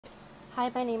Hi,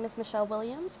 my name is Michelle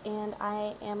Williams, and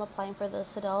I am applying for the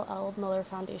Sydell L. Miller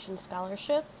Foundation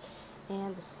Scholarship,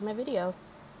 and this is my video.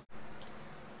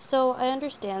 So, I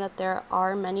understand that there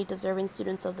are many deserving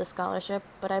students of this scholarship,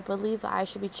 but I believe I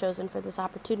should be chosen for this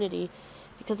opportunity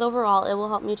because overall it will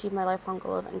help me achieve my lifelong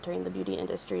goal of entering the beauty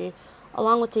industry,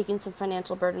 along with taking some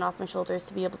financial burden off my shoulders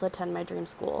to be able to attend my dream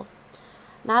school.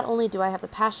 Not only do I have the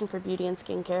passion for beauty and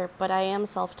skincare, but I am a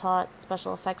self-taught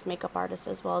special effects makeup artist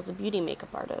as well as a beauty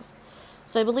makeup artist.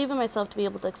 So I believe in myself to be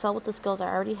able to excel with the skills I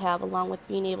already have, along with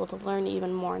being able to learn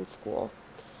even more in school.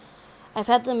 I've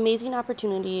had the amazing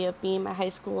opportunity of being my high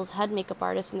school's head makeup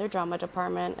artist in their drama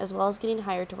department, as well as getting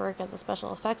hired to work as a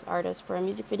special effects artist for a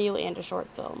music video and a short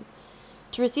film.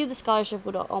 To receive the scholarship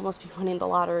would almost be winning the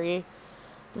lottery.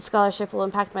 The scholarship will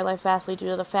impact my life vastly due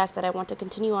to the fact that I want to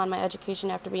continue on my education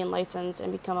after being licensed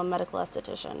and become a medical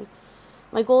esthetician.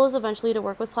 My goal is eventually to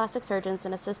work with plastic surgeons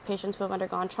and assist patients who have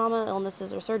undergone trauma,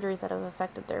 illnesses, or surgeries that have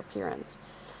affected their appearance.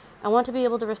 I want to be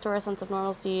able to restore a sense of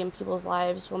normalcy in people's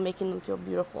lives while making them feel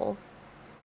beautiful.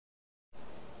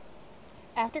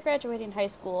 After graduating high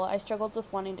school, I struggled with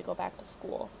wanting to go back to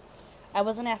school. I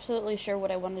wasn't absolutely sure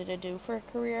what I wanted to do for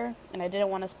a career, and I didn't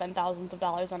want to spend thousands of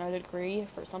dollars on a degree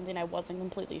for something I wasn't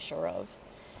completely sure of.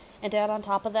 And to add on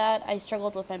top of that, I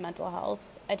struggled with my mental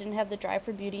health. I didn't have the drive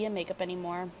for beauty and makeup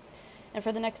anymore. And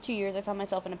for the next 2 years, I found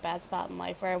myself in a bad spot in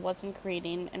life where I wasn't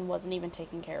creating and wasn't even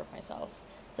taking care of myself.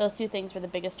 Those two things were the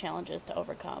biggest challenges to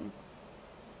overcome.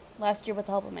 Last year, with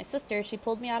the help of my sister, she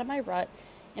pulled me out of my rut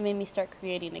and made me start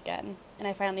creating again, and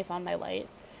I finally found my light.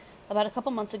 About a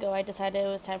couple months ago, I decided it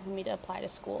was time for me to apply to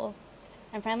school.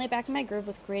 I'm finally back in my groove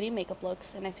with creating makeup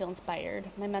looks, and I feel inspired.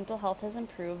 My mental health has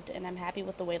improved, and I'm happy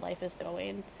with the way life is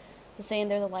going. The saying,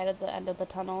 "There's a light at the end of the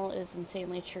tunnel," is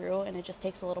insanely true, and it just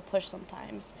takes a little push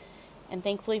sometimes. And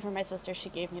thankfully for my sister, she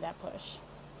gave me that push.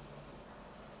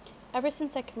 Ever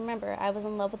since I can remember, I was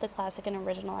in love with the classic and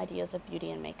original ideas of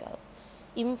beauty and makeup.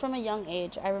 Even from a young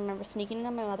age, I remember sneaking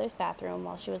into my mother's bathroom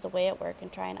while she was away at work and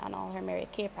trying on all her Mary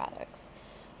Kay products.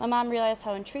 My mom realized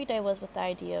how intrigued I was with the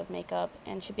idea of makeup,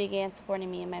 and she began supporting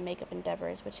me in my makeup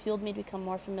endeavors, which fueled me to become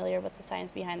more familiar with the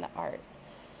science behind the art.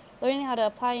 Learning how to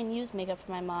apply and use makeup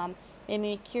from my mom made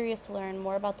me curious to learn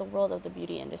more about the world of the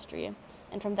beauty industry,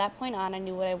 and from that point on, I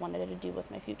knew what I wanted to do with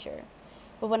my future.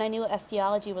 But when I knew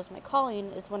Estheology was my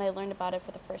calling is when I learned about it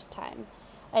for the first time.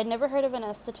 I had never heard of an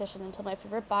esthetician until my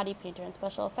favorite body painter and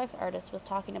special effects artist was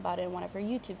talking about it in one of her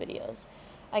YouTube videos.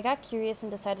 I got curious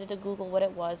and decided to Google what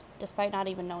it was, despite not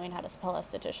even knowing how to spell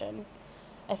esthetician.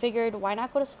 I figured, why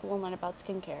not go to school and learn about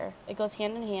skincare? It goes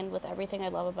hand in hand with everything I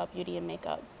love about beauty and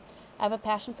makeup. I have a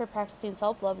passion for practicing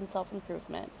self-love and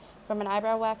self-improvement. From an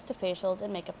eyebrow wax to facials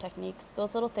and makeup techniques,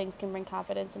 those little things can bring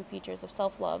confidence and features of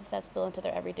self-love that spill into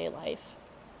their everyday life.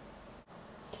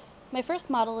 My first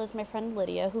model is my friend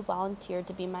Lydia, who volunteered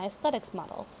to be my aesthetics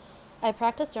model. I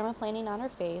practiced dermaplaning on her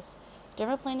face.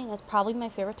 Dermaplaning is probably my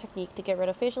favorite technique to get rid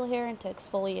of facial hair and to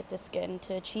exfoliate the skin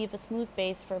to achieve a smooth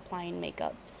base for applying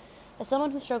makeup. As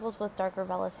someone who struggles with darker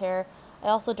vellus hair, I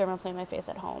also dermaplane my face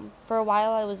at home. For a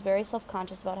while, I was very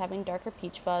self-conscious about having darker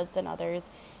peach fuzz than others,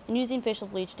 and using facial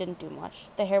bleach didn't do much.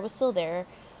 The hair was still there,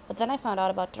 but then I found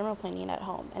out about dermaplaning at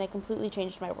home, and it completely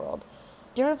changed my world.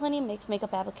 Dermaplaning makes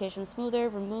makeup application smoother,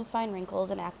 remove fine wrinkles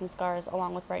and acne scars,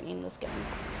 along with brightening the skin.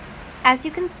 As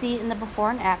you can see in the before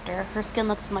and after, her skin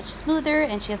looks much smoother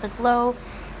and she has a glow,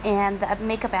 and the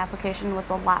makeup application was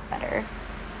a lot better.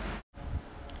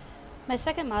 My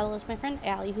second model is my friend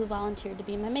Allie, who volunteered to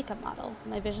be my makeup model.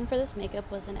 My vision for this makeup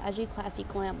was an edgy, classy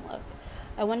glam look.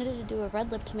 I wanted to do a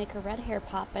red lip to make her red hair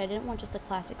pop, but I didn't want just a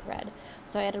classic red,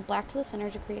 so I added black to the center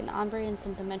to create an ombre and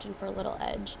some dimension for a little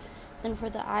edge. Then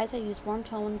for the eyes, I used warm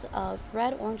tones of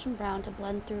red, orange, and brown to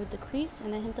blend through the crease,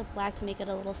 and a hint of black to make it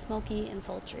a little smoky and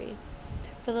sultry.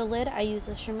 For the lid, I used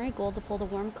a shimmery gold to pull the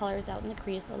warm colors out in the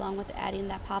crease, along with adding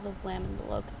that pop of glam in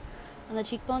the look. On the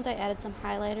cheekbones, I added some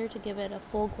highlighter to give it a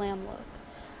full glam look.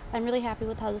 I'm really happy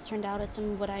with how this turned out. It's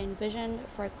what I envisioned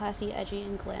for a classy, edgy,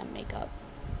 and glam makeup.